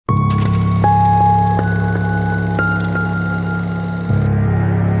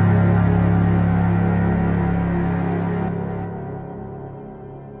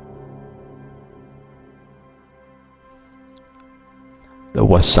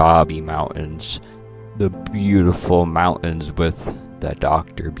Wasabi Mountains, the beautiful mountains with the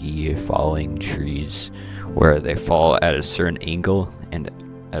Dr. B falling trees where they fall at a certain angle and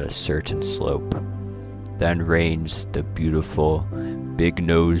at a certain slope. Then reigns the beautiful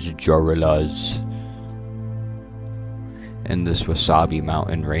big-nosed gorillas. In this Wasabi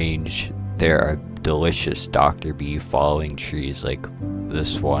Mountain range, there are delicious Dr. B falling trees like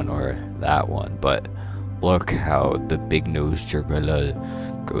this one or that one, but look how the big-nosed gorilla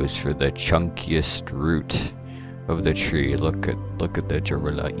goes for the chunkiest root of the tree. Look at the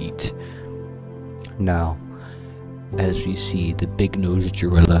gorilla eat. Now, as we see, the big-nosed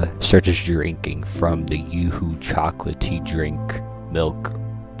gorilla starts drinking from the Yoohoo chocolatey drink milk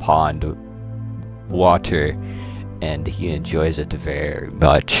pond water, and he enjoys it very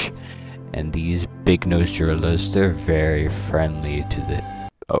much. And these big-nosed gorillas, they're very friendly to the...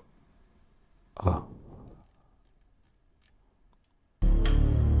 Oh.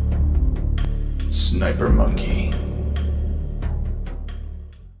 Sniper Monkey.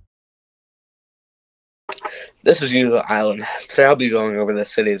 This is Yoohoo Island. Today I'll be going over the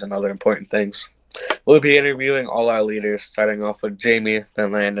cities and other important things. We'll be interviewing all our leaders, starting off with Jamie,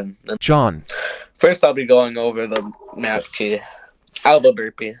 then Landon, then John. First I'll be going over the map key.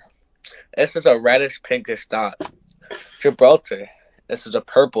 Albuquerque. This is a reddish pinkish dot. Gibraltar. This is a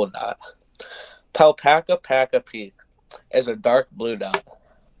purple dot. Palpaca Peak is a dark blue dot.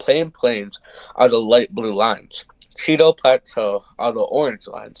 Plain Plains are the light blue lines. Cheeto Plateau are the orange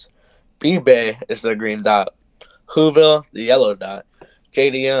lines. B-Bay is the green dot. Whoville, the yellow dot.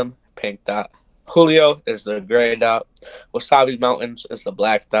 JDM, pink dot. Julio is the gray dot. Wasabi Mountains is the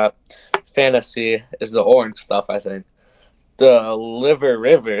black dot. Fantasy is the orange stuff, I think. The Liver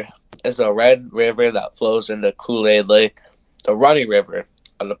River is a red river that flows into Kool-Aid Lake. The Runny River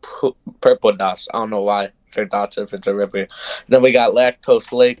are the purple dots. I don't know why they're dots if it's a river. Then we got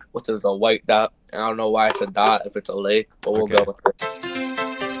Lactose Lake, which is the white dot. I don't know why it's a dot if it's a lake, but we'll go with it.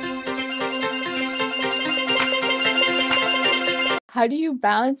 How do you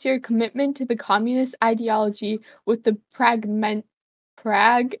balance your commitment to the communist ideology with the pragmatic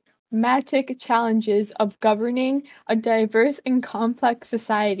challenges of governing a diverse and complex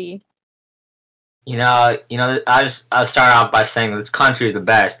society? I'll start out by saying this country is the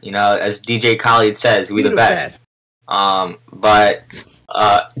best. As DJ Khaled says, we the best.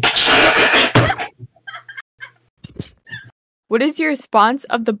 What is your response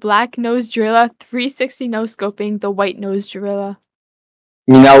of the black-nosed gorilla 360 no-scoping the white-nosed gorilla?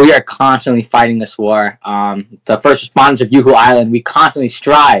 We are constantly fighting this war. The first responders of Yoohoo Island, we constantly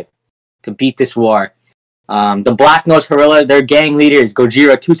strive to beat this war. The black-nosed gorilla, their gang leader is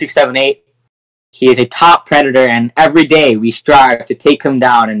Gojira2678. He is a top predator, and every day we strive to take him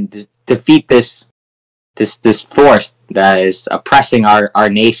down and defeat this force that is oppressing our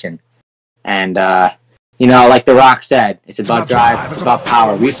nation. And, like The Rock said, it's about drive, it's about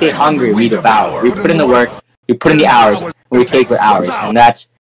power. We stay hungry, we devour. We put in the work, we put in the hours, and we take with ours. And that's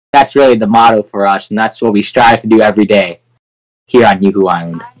really the motto for us, and that's what we strive to do every day here on Yoohoo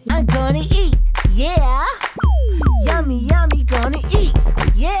Island. I'm gonna eat, yeah. Yummy, yummy, gonna eat,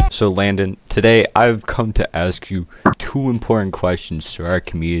 yeah. So Landon, today I've come to ask you two important questions to our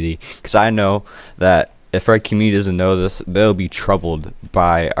community, because I know that if our community doesn't know this, they'll be troubled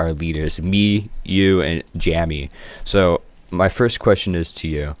by our leaders, me, you, and Jamie. So my first question is to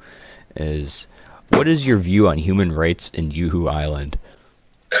you, what is your view on human rights in Yoohoo Island?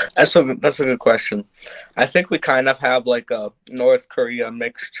 That's a good question. I think we kind of have like a North Korea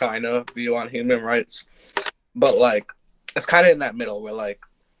mixed China view on human rights, but like it's kind of in that middle where like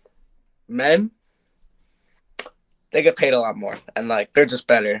men, they get paid a lot more and like they're just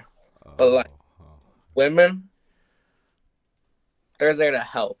better, but like women, they're there to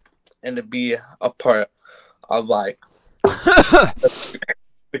help and to be a part of like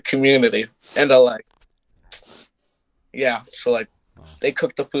the community and to like so like they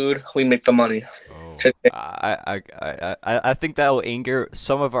cook the food, we make the money. I think that will anger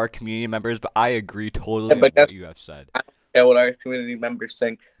some of our community members, but I agree totally with what you have said. I don't care what our community members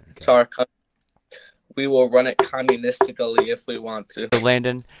think. Okay. It's our country. We will run it communistically if we want to. So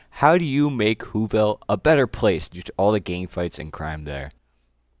Landon, how do you make Whoville a better place due to all the gang fights and crime there?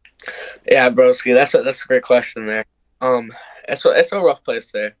 Yeah, broski, that's a great question there. It's a rough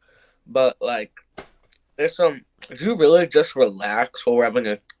place there, but like there's some. If you really just relax while we're having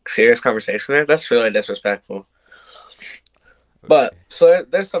a serious conversation there, that's really disrespectful. Okay. But so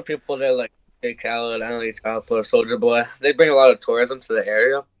there's some people there like Jay Khaled, Annalie Choppa, Soldier Boy. They bring a lot of tourism to the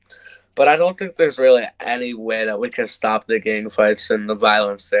area, but I don't think there's really any way that we can stop the gang fights and the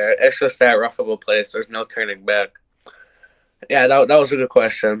violence there. It's just that rough of a place. There's no turning back. Yeah, that was a good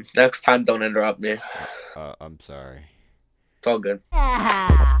question. Next time, don't interrupt me. I'm sorry. It's all good.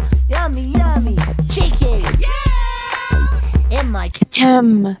 Yeah. Yummy, yummy. Chicken. Yeah. In my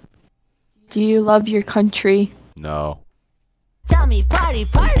Tim, do you love your country? No. tummy, party,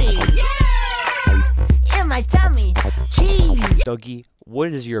 party. Yeah. In my tummy. Cheese. Dougie,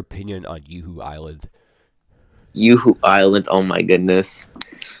 what is your opinion on Yoohoo Island? Yoohoo Island, oh my goodness.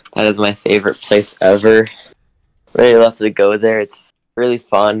 That is my favorite place ever. Really love to go there. It's really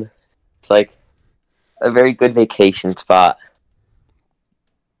fun. It's like a very good vacation spot.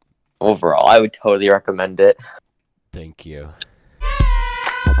 Overall, I would totally recommend it. Thank you.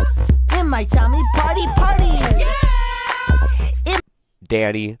 In my tummy, party, party.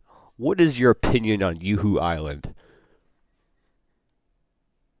 Danny, what is your opinion on Yoohoo Island?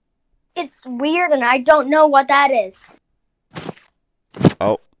 It's weird and I don't know what that is.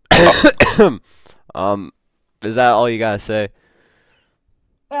 Oh. Is that all you gotta say?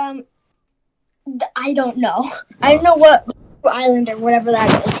 I don't know. I don't know what island or whatever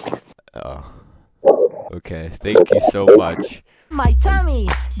that is. Oh. Okay, thank you so much. My tummy,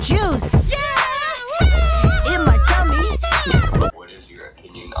 juice. Yeah. In my tummy. What is your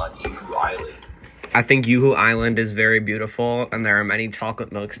opinion on Yoohoo Island? I think Yoohoo Island is very beautiful, and there are many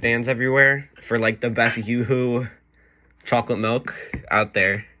chocolate milk stands everywhere for like the best Yoohoo chocolate milk out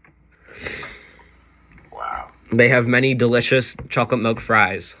there. Wow. They have many delicious chocolate milk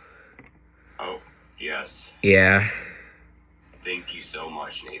fries. Oh, yes. Yeah. Thank you so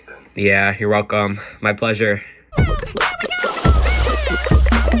much, Nathan. Yeah, you're welcome. My pleasure.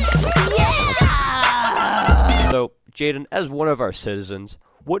 So, Jaden, as one of our citizens,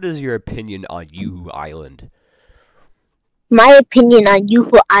 what is your opinion on Yoohoo Island? My opinion on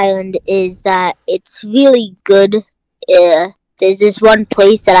Yoohoo Island is that it's really good. There's this one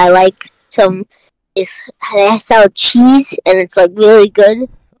place that I like. They sell cheese, and it's like really good.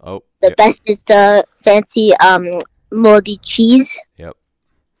 Oh, The best is the fancy moldy cheese. Yep.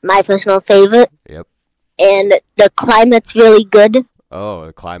 My personal favorite. Yep. And the climate's really good. Oh,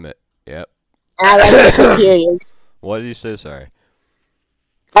 the climate. Yep. And I like the superiors. What did you say? Sorry.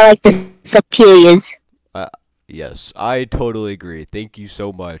 I like the superiors. Yes, I totally agree. Thank you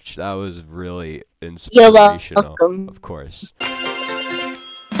so much. That was really You're inspirational. welcome. Of course.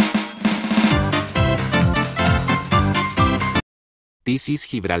 Thesis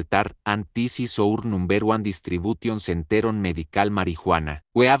Gibraltar and thesis our number one distribution center on medical marijuana.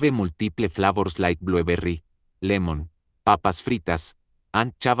 We have multiple flavors like blueberry, lemon, papas fritas,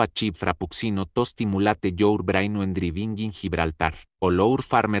 and chava chip frappuccino to stimulate your brain when driving in Gibraltar. All our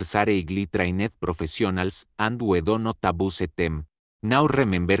farmers are highly trained professionals and we do not abuse them. Now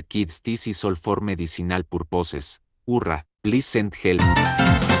remember kids, this is all for medicinal purposes. Hurrah, please send help.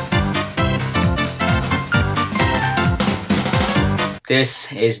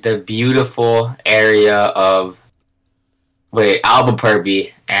 This is the beautiful area of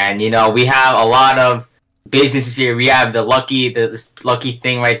Albuquerque, and you know we have a lot of businesses here. We have the lucky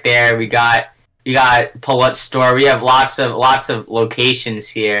thing right there. We got Paulette store. We have lots of locations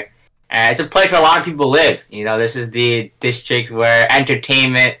here, and it's a place where a lot of people live. You know, this is the district where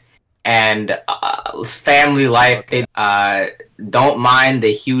entertainment and family life. They don't mind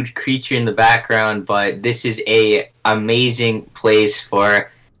the huge creature in the background, but this is a amazing place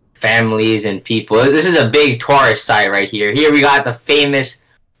for families and people. This is a big tourist site right here. Here we got the famous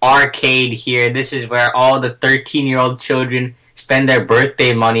arcade here. This is where all the 13-year-old children spend their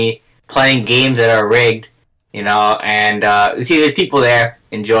birthday money playing games that are rigged, you know, and you see there's people there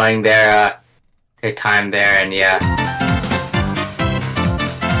enjoying their time there, and yeah.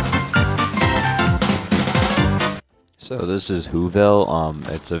 So this is Whoville.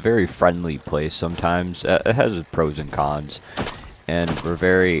 It's a very friendly place sometimes. It has its pros and cons, and we're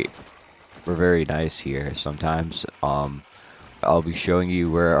very nice here sometimes. I'll be showing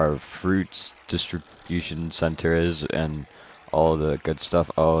you where our fruits distribution center is and all the good stuff.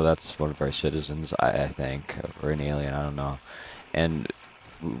 Oh, that's one of our citizens, I think, or an alien, I don't know. And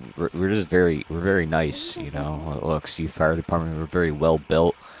we're just we're very nice, you know. Look, see, fire department, we're very well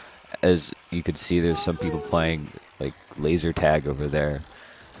built. As you can see, there's some people playing like laser tag over there,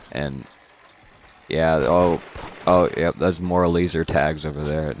 and yeah, yep, there's more laser tags over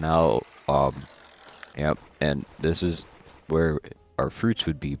there now. Yep, and this is where our fruits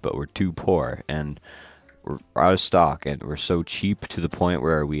would be, but we're too poor, and we're out of stock, and we're so cheap to the point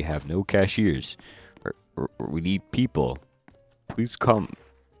where we have no cashiers. We need people. Please come.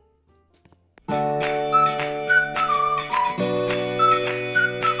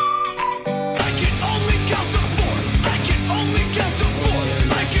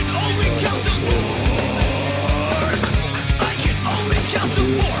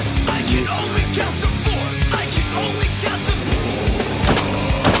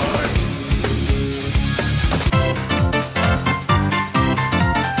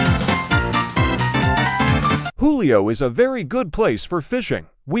 Julio is a very good place for fishing.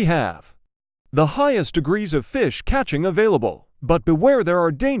 We have the highest degrees of fish catching available, but beware there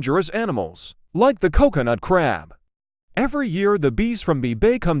are dangerous animals, like the coconut crab. Every year the bees from Bee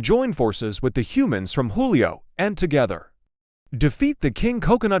Bay come join forces with the humans from Julio, and together defeat the king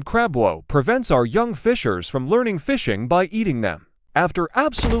coconut crabwo prevents our young fishers from learning fishing by eating them, after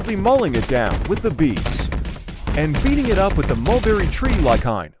absolutely mauling it down with the bees, and beating it up with the mulberry tree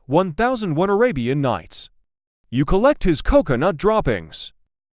lichen 1001 Arabian Nights. You collect his coconut droppings,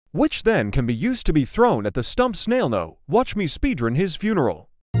 which then can be used to be thrown at the stump snail. No, watch me speedrun his funeral.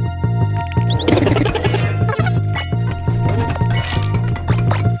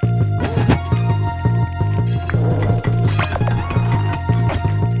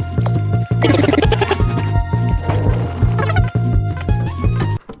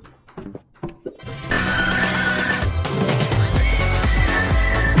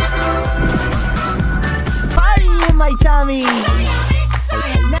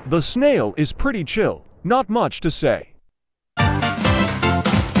 The snail is pretty chill, not much to say.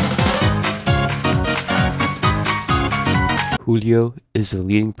 Julio is the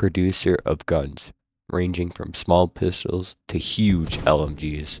leading producer of guns, ranging from small pistols to huge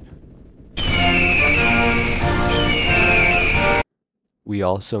LMGs. We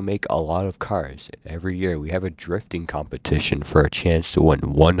also make a lot of cars, and every year we have a drifting competition for a chance to win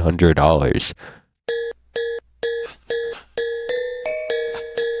 $100.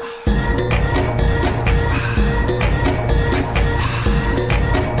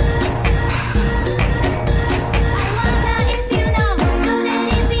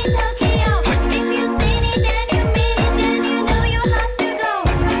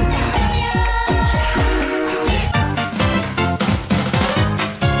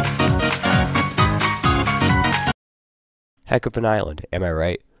 Heck of an island, am I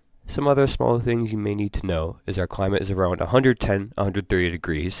right? Some other small things you may need to know is our climate is around 110-130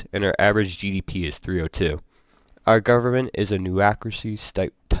 degrees, and our average GDP is 302. Our government is a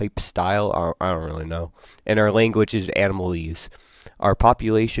newocracy type style, I don't really know, and our language is Animalese. Our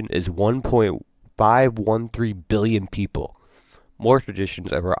population is 1.513 billion people. More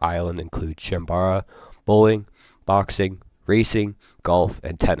traditions of our island include Shambara, bowling, boxing, racing, golf,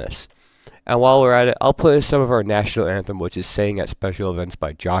 and tennis. And while we're at it, I'll play some of our national anthem, which is sang at special events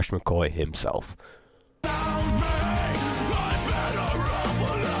by Josh McCoy himself.